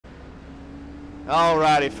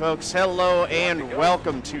Alrighty, folks. Hello and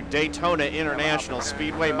welcome to Daytona International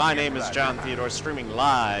Speedway. My name is John Theodore, streaming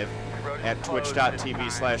live at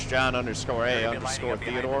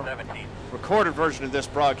twitch.tv/John_A_Theodore. Recorded version of this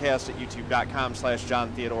broadcast at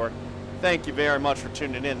youtube.com/John Theodore. Thank you very much for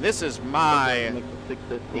tuning in. This is my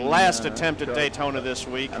last attempt at Daytona this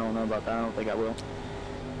week. I don't know about that. I don't think I will.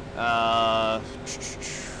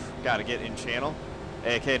 Got to get in channel.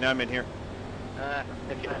 Hey, K&N, I'm in here.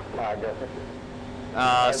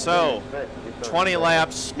 So, 20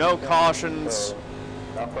 laps, no cautions.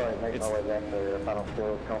 I'll probably make my way back there if I don't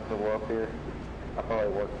feel comfortable up here. I'll probably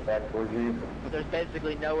work back towards you. There's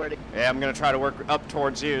basically nowhere to... Yeah, I'm going to try to work up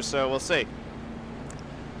towards you, so we'll see.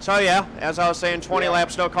 So yeah, as I was saying, 20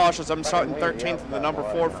 laps, no cautions. I'm starting 13th in the number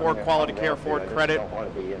 4 Ford Quality Care Ford Credit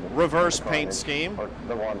reverse paint scheme.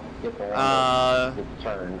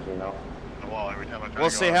 We'll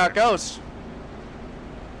see how it goes.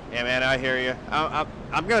 Yeah, man, I hear you.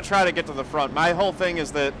 I'm going to try to get to the front. My whole thing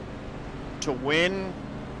is that to win,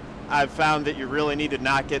 I've found that you really need to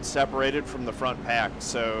not get separated from the front pack.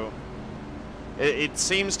 So it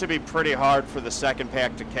seems to be pretty hard for the second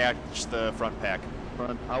pack to catch the front pack.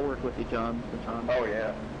 I'll work with you, John. Oh,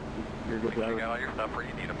 yeah. You're a good driver. You got all your stuff where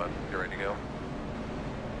you need them, but you're ready to go.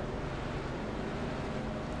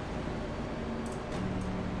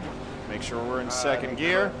 Make sure we're in second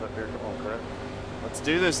gear. Let's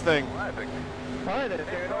do this thing.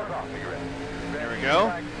 There we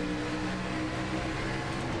go.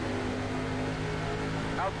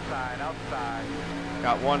 Outside.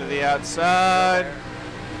 Got one to the outside.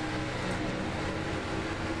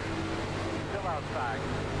 Still outside.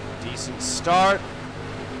 Decent start.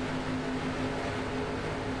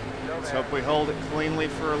 Still Let's there. hope we hold it cleanly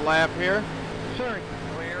for a lap here. Sorry.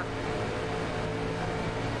 Clear.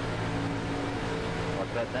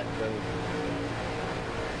 That goes.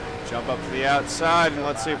 Jump up to the outside, and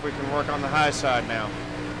let's see if we can work on the high side now.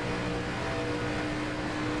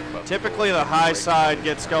 Typically, the high side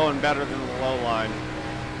gets going better than the low line.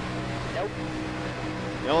 Nope.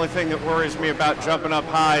 The only thing that worries me about jumping up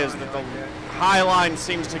high is that the high line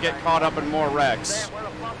seems to get caught up in more wrecks. Where the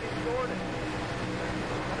fuck is Jordan?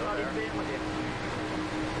 I thought he'd been with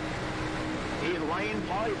you. He's laying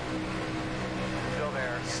pipe. Still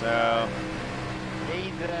there. So,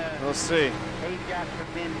 we'll see. He's got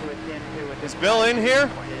some men to attend to it. Is Bill in here?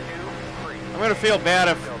 2, 3. I'm going to feel bad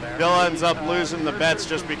if Bill ends up losing the bets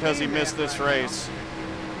just because he missed this race.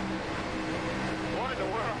 What in the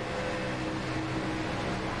world?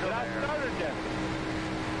 Still there.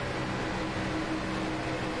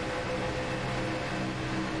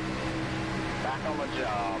 Back on the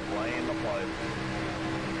job, laying the pipe.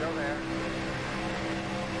 Still there.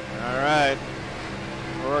 All right.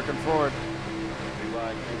 We're working forward. Be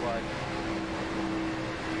like.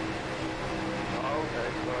 Oh, okay,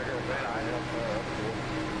 so I got that. I have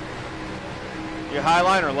You high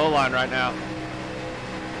line or low line right now?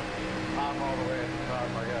 I'm all the way at the top.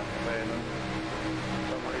 I got abandoned.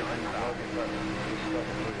 Somebody like stuck in the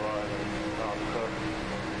line and I'm stuck.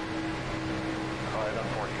 Alright, I'm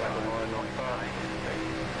 47 line on top.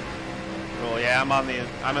 Cool. Yeah,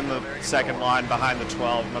 I'm in the second line behind the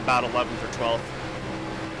 12. I'm about 11th or 12th.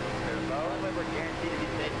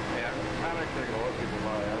 I'm actually going to look people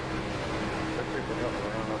my ass. There's people jumping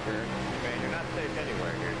around up here. Man, you're not safe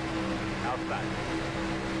anywhere here. Outside.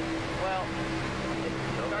 Well, if you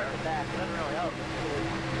start the back, it doesn't really help. You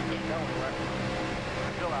can't go anywhere.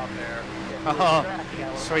 Still out there. Oh,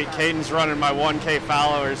 sweet. Caden's running my 1K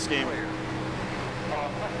follower scheme. Clear. Oh,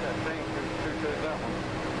 fuck that thing. Who did that one?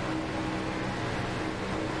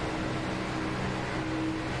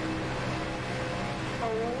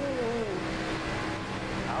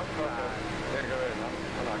 Outside. Yeah, go ahead.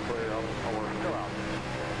 I'm not clear. I'll work. Still out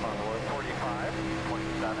there. On the way. 45,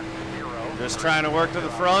 27, 0. Just trying to work to the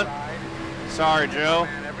front. Sorry, Joe.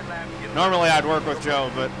 Normally I'd work with Joe,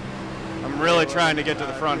 but I'm really trying to get to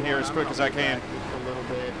the front here as quick as I can. Just a little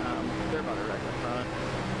bit. They're about to wreck the front.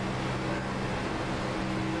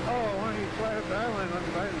 Oh, why don't you slide up the island?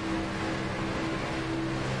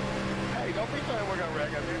 Hey, don't be saying we're going to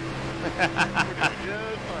wreck up here. We're doing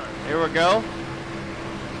just fine. Here we go.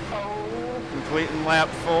 Oh, Completing lap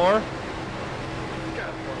 4. God,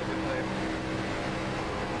 what a good name.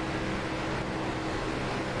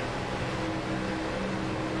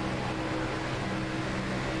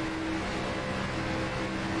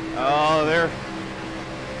 Oh, they're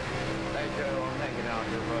Hey, Joe, I'm hanging out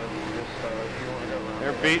here, bud. Just, if you want to go around.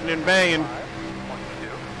 they're beating and banging. 1, 2,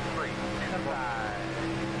 3. Inside.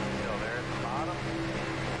 Still there at the bottom.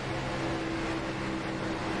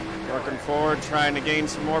 Working forward, trying to gain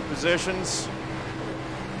some more positions.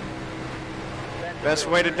 Best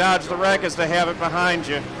way to dodge the wreck is to have it behind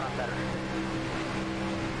you.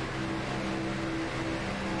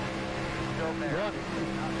 Go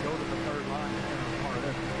to the third line.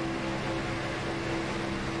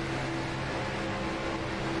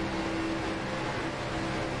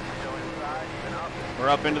 We're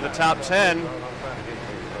up into the top 10.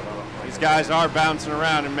 These guys are bouncing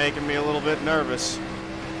around and making me a little bit nervous.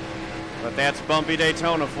 But that's bumpy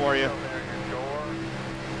Daytona for you.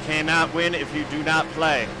 Cannot win if you do not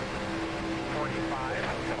play.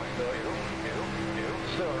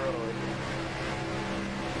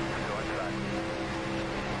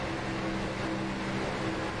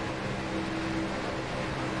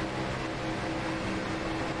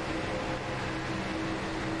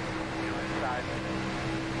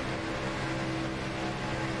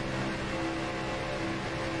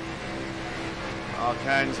 All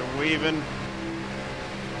kinds of weaving.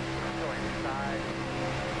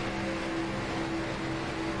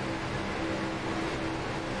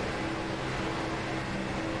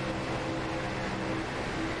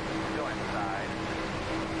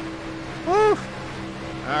 Woo! All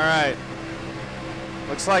right.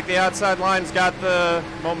 Looks like the outside line's got the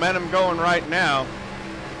momentum going right now.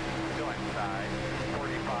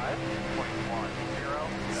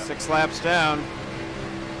 6 laps down.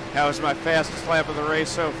 That was my fastest lap of the race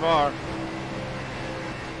so far.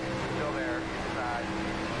 Still there, inside.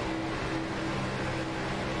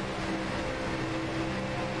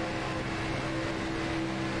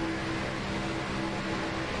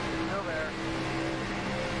 Still there.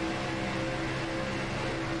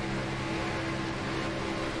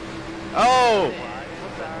 Oh!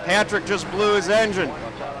 Patrick just blew his engine.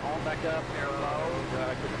 Back up.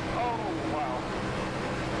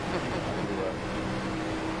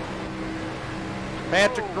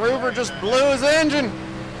 Patrick Groover just blew his engine.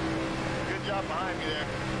 Good job behind me there.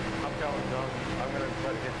 I'm coming, John. I'm going to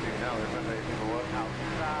try to get to you now. There's not many people left.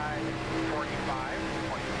 Outside, 45,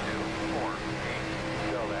 22, 4, 8.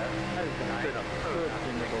 Still there. That is a good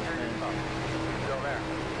single thing. Still there.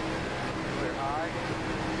 Clear high.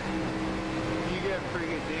 You get a pretty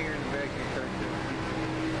good dinger in the back of your car,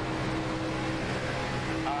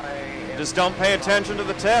 too. Just don't pay attention to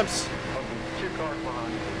the temps. 2 cars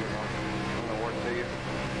behind you.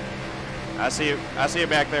 I see you. I see you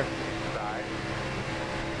back there. Side.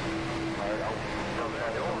 Still there.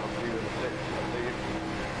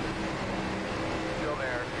 Still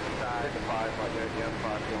there. Side. Hit the 5 like that. Yeah,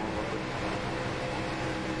 5 going a little bit.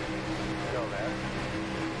 Still there.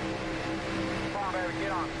 Come on, baby, get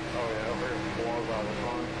on. Oh, yeah, over here. Walls out of the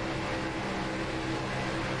front.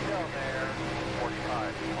 Still there.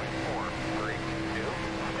 45.4. 3, 2.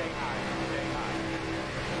 Stay high. Stay high.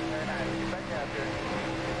 Very nice. Get back out there.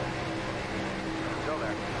 Still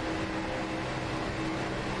there.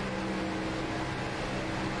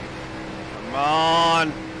 Come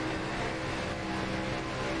on.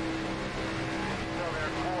 Still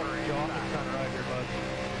there, quarter inch. John, it's kind of right here, bud.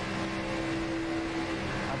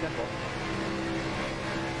 I'm simple.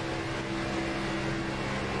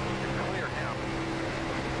 Clear him.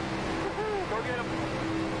 Go get him.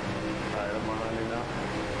 Alright, I'm behind you now.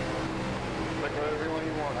 Pick whatever one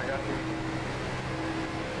you want. I got you.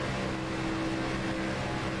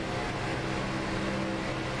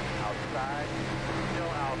 Outside.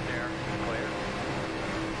 Still out there. Clear.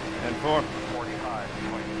 And 4. 45.3.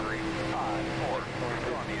 5, 4.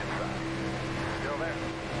 Still on the inside. Still there.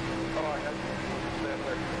 Oh, I got you. Stay up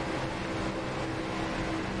there.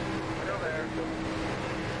 Still there.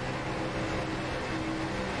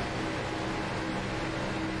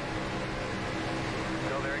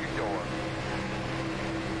 Still there, your door.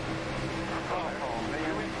 Oh, man.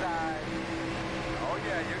 You inside. Oh,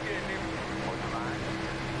 yeah, you're getting him. What's mine?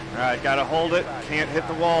 All right, gotta hold it. Can't hit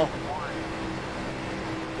the wall.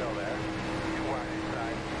 Still there. You are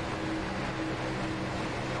inside.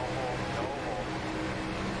 No hole, no hole.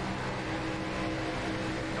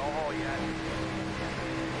 No hole yet.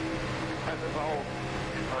 There's a hole.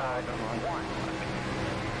 Inside. 1.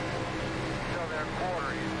 Still there,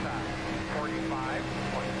 quarter inside. 45.6,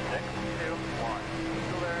 2, 1.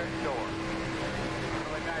 Still there, door.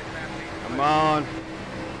 Really nice, man. Come on. It's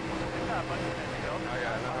not much of that hill. I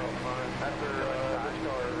got another fun. After this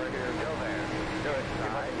car right here. Still there. Good.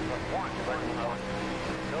 Side. 1.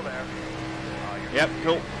 Still there. Yep,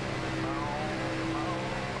 cool.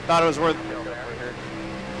 Thought it was worth. Still there.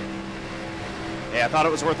 Yeah, I thought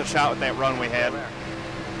it was worth a shot with that run we had. Yeah,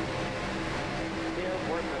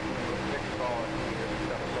 worth it. 6 ball.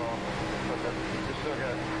 But you still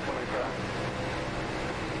got 25.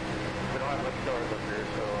 We don't have much cars up here,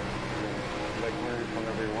 so they can move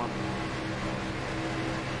whenever you want.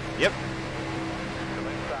 Yep.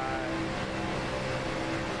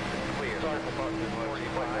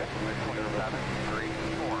 45, 27, 3,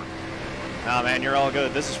 4. Nah, man, you're all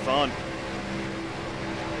good. This is fun.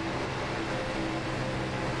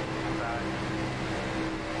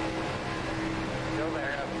 Still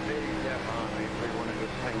there. Have a big gap on me. We want to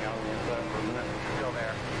just hang out on the inside for a minute. Still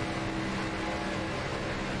there.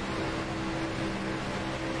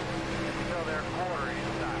 Still there. Quarter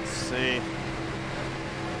inside. Let's see.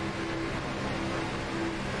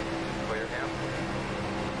 Clear him.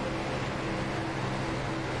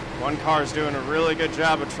 One car's doing a really good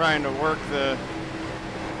job of trying to work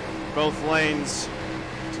both lanes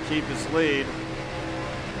to keep his lead.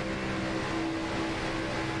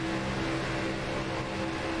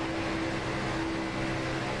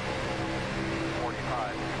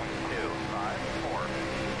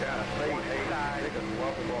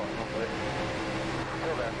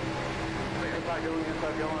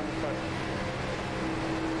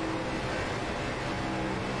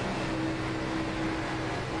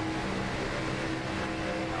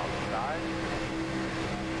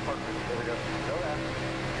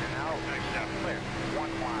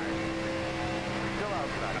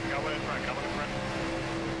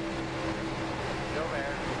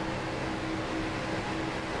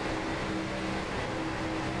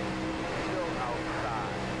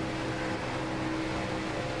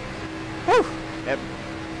 That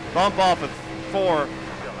bump off of 4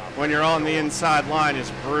 when you're on the inside line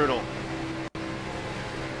is brutal.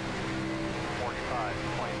 45,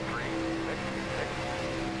 23, 6, 6.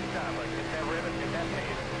 Kind of like hit that ribbon, hit that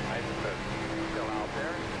pace. Nice and good. Still out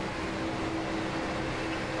there.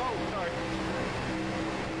 Oh, sorry.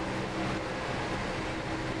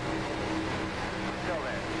 Still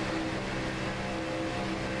there.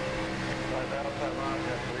 Right outside line,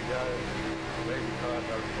 got 3 guys. Maybe caught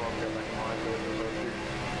our smoke got back in line.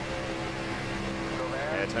 Still there.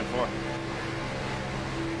 Yeah, 10-4.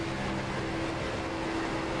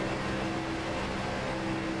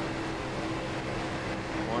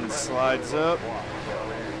 One slides up.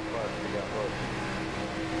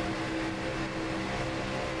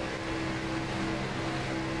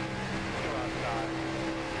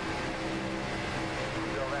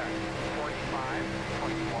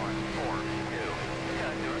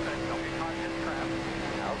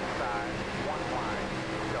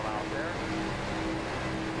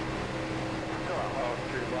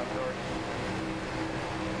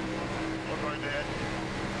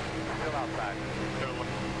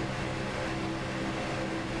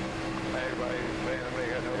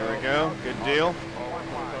 There we go. Good deal.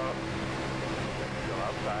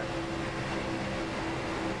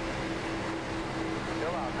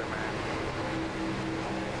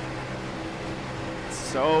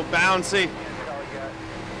 So bouncy.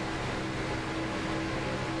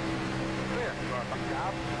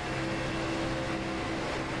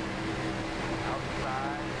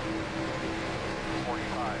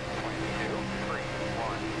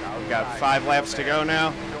 We've got 5 laps to go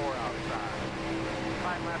now.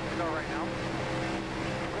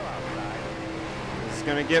 It's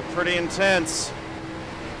going to get pretty intense,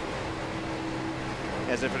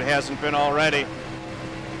 as if it hasn't been already.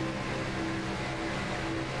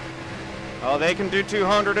 Oh, they can do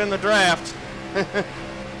 200 in the draft.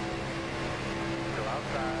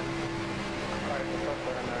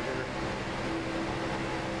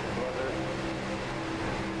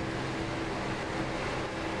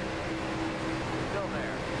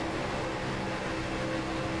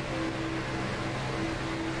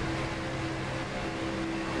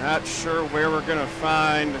 Not sure where we're going to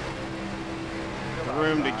find the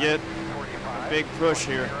room to get a big push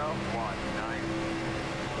here.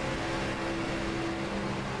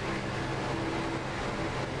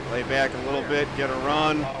 Lay back a little bit, get a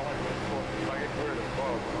run.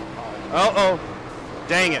 Uh-oh.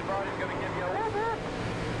 Dang it.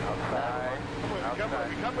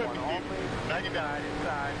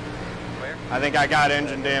 I think I got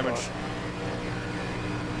engine damage.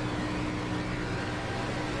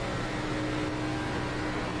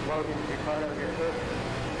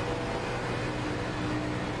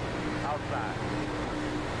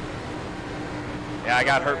 Yeah, I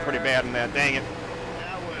got hurt pretty bad in that. Dang it.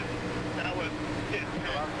 That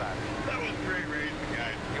was great racing,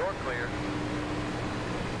 guys. You're clear.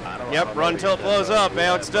 Yep, run till it blows up.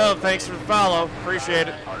 Alex Dove, thanks for the follow. Appreciate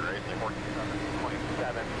it.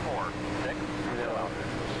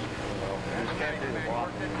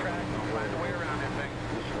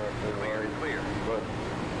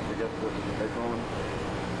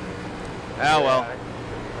 Oh, well.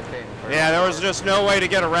 Yeah, there was just no way to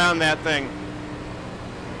get around that thing.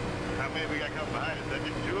 How many we got coming behind us? Is that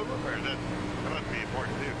just 2 of them, or is that must be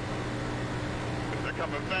important too? They're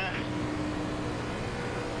coming fast.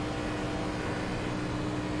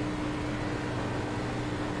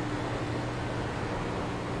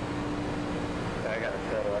 got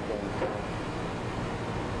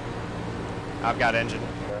I've got engine.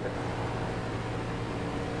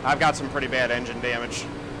 I've got some pretty bad engine damage.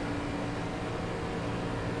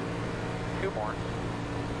 2 more.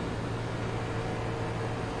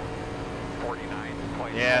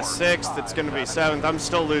 49.4. Yeah, 6th. It's going to be 7th. I'm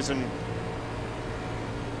still losing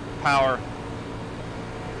power.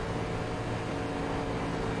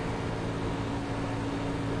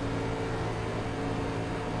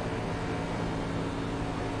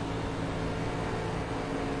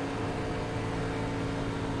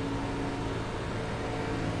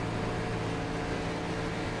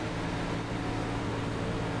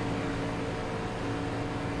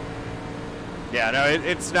 Yeah, no,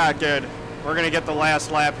 it's not good. We're going to get the last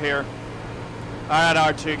lap here. All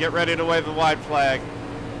right, R2, get ready to wave the white flag.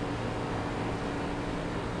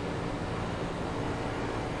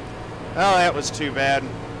 Oh, that was too bad.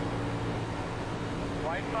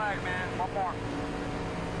 White flag, man. 1 more.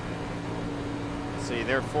 Let's see,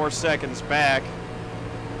 they're 4 seconds back.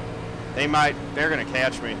 They're going to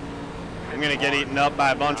catch me. I'm going to get eaten up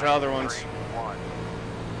by a bunch of other ones. 3, 1.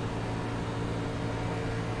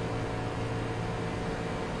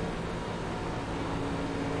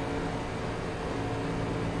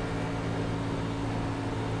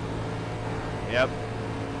 Yep.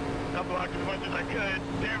 I blocked as much as I could.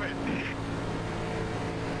 Damn it.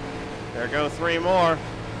 There go 3 more.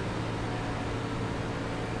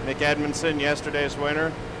 Nick Edmondson, yesterday's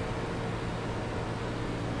winner.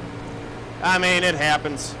 I mean, it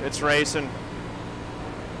happens. It's racing.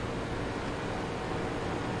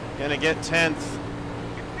 Gonna get 10th.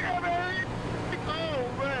 Oh,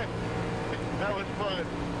 man. That was fun.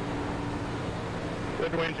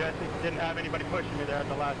 Good win, Jesse. Didn't have anybody pushing me there at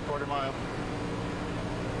the last quarter mile.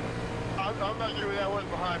 I'm not sure who that was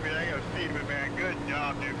behind me. I ain't gonna see it, man. Good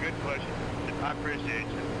job, dude. Good pushing. I appreciate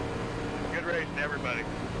you. Good racing, everybody.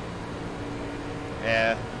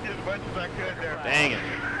 Yeah. Did as much as I could there. Dang it.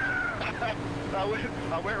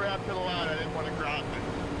 I went right to the line. I didn't want to cross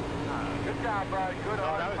it. Good job, bud. Good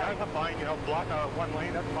No, that was fine. You know, block one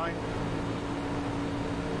lane, that's fine.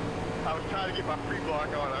 I was trying to get my free block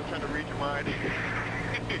on. I'm trying to reach mine.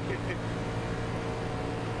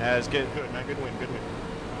 That was good. Good, man. Good win, good win.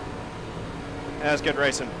 That was good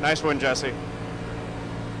racing. Nice win, Jesse.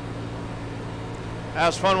 That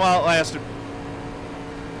was fun while it lasted.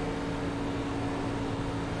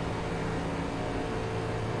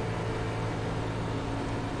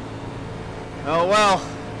 Oh well.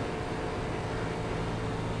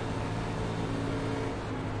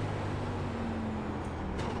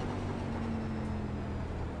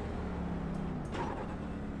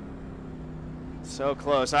 So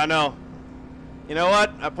close, I know. You know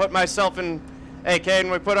what? I put myself in... Hey,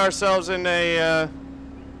 Caden, we put ourselves in a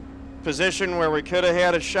position where we could have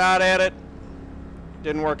had a shot at it.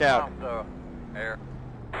 Didn't work out. Air.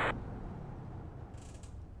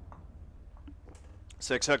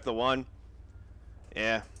 6 hooked the 1.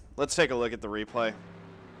 Yeah, let's take a look at the replay.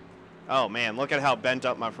 Oh man, look at how bent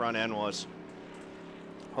up my front end was.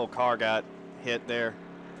 Whole car got hit there.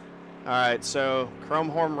 All right, so chrome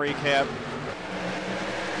horn recap.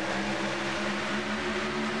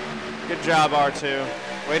 Good job,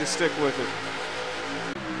 R2. Way to stick with it.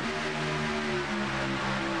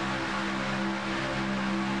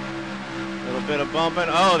 A little bit of bumping.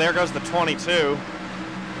 Oh, there goes the 22.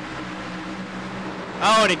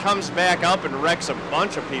 Oh, and he comes back up and wrecks a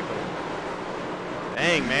bunch of people.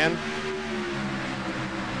 Dang, man.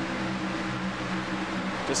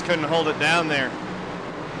 Just couldn't hold it down there.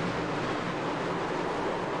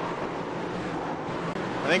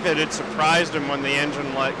 I think that it surprised him when the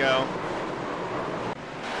engine let go.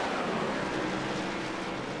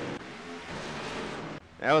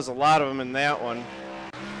 That was a lot of them in that one.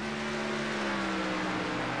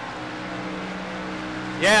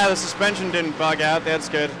 Yeah, the suspension didn't bug out. That's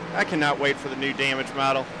good. I cannot wait for the new damage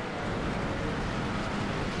model.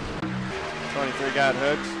 23 got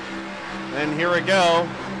hooked. Then here we go.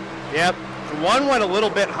 Yep. The 1 went a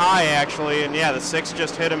little bit high, actually, and yeah, the 6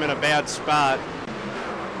 just hit him in a bad spot.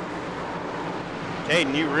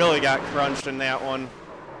 Caden, you really got crunched in that one.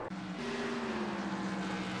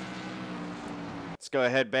 Let's go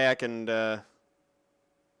ahead back and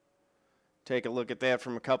take a look at that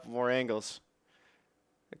from a couple more angles.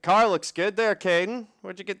 The car looks good there, Caden.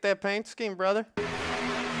 Where'd you get that paint scheme, brother?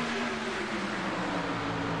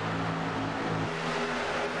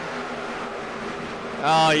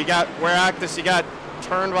 Oh, you got, where Actus, you got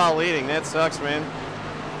turned while leading. That sucks, man.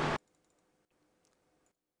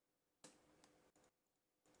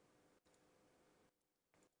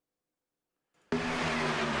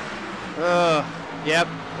 Ugh. Yep,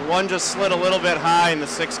 one just slid a little bit high and the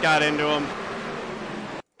 6 got into him.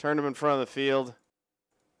 Turned him in front of the field.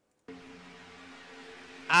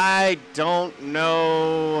 I don't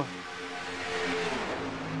know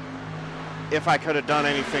if I could have done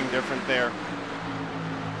anything different there.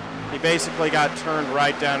 He basically got turned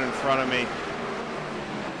right down in front of me.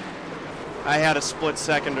 I had a split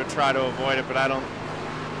second to try to avoid it, but I don't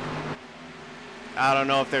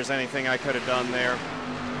know if there's anything I could have done there.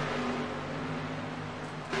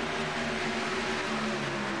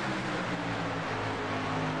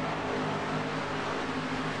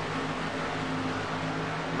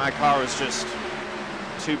 My car was just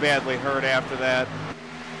too badly hurt after that.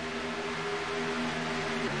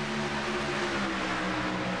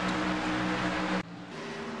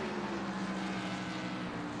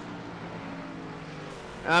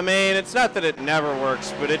 I mean, it's not that it never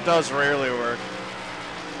works, but it does rarely work.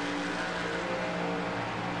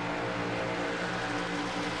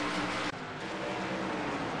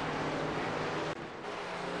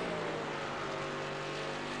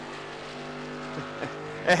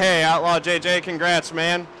 Hey, Outlaw JJ, congrats,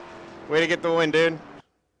 man. Way to get the win, dude.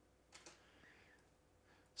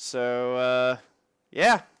 So,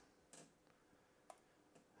 yeah.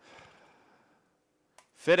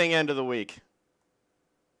 Fitting end of the week.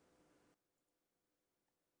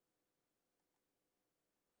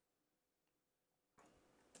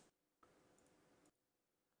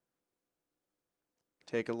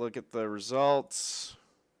 Take a look at the results.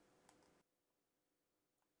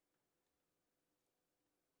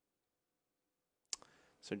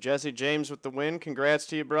 So Jesse James with the win. Congrats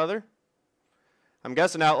to you, brother. I'm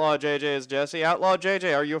guessing Outlaw JJ is Jesse. Outlaw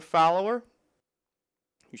JJ, are you a follower?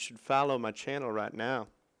 You should follow my channel right now.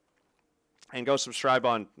 And go subscribe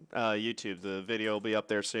on YouTube. The video will be up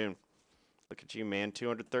there soon. Look at you, man.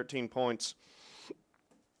 213 points.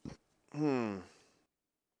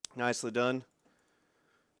 Nicely done.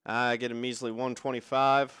 I get a measly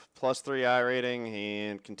 125, plus 3 I rating,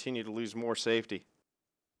 and continue to lose more safety.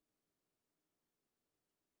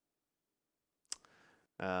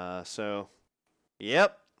 So,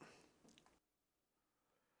 yep.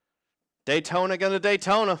 Daytona gonna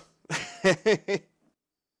Daytona.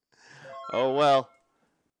 Oh, well.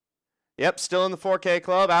 Yep, still in the 4K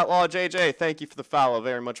club. Outlaw JJ, thank you for the follow.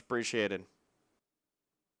 Very much appreciated.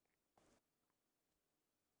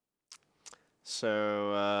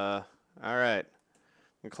 So, all right.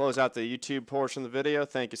 I'm going to close out the YouTube portion of the video.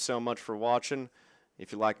 Thank you so much for watching.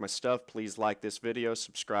 If you like my stuff, please like this video,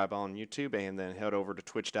 subscribe on YouTube, and then head over to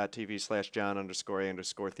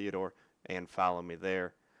twitch.tv/John_A_Theodore and follow me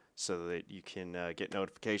there so that you can get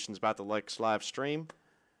notifications about the next live stream.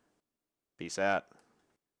 Peace out.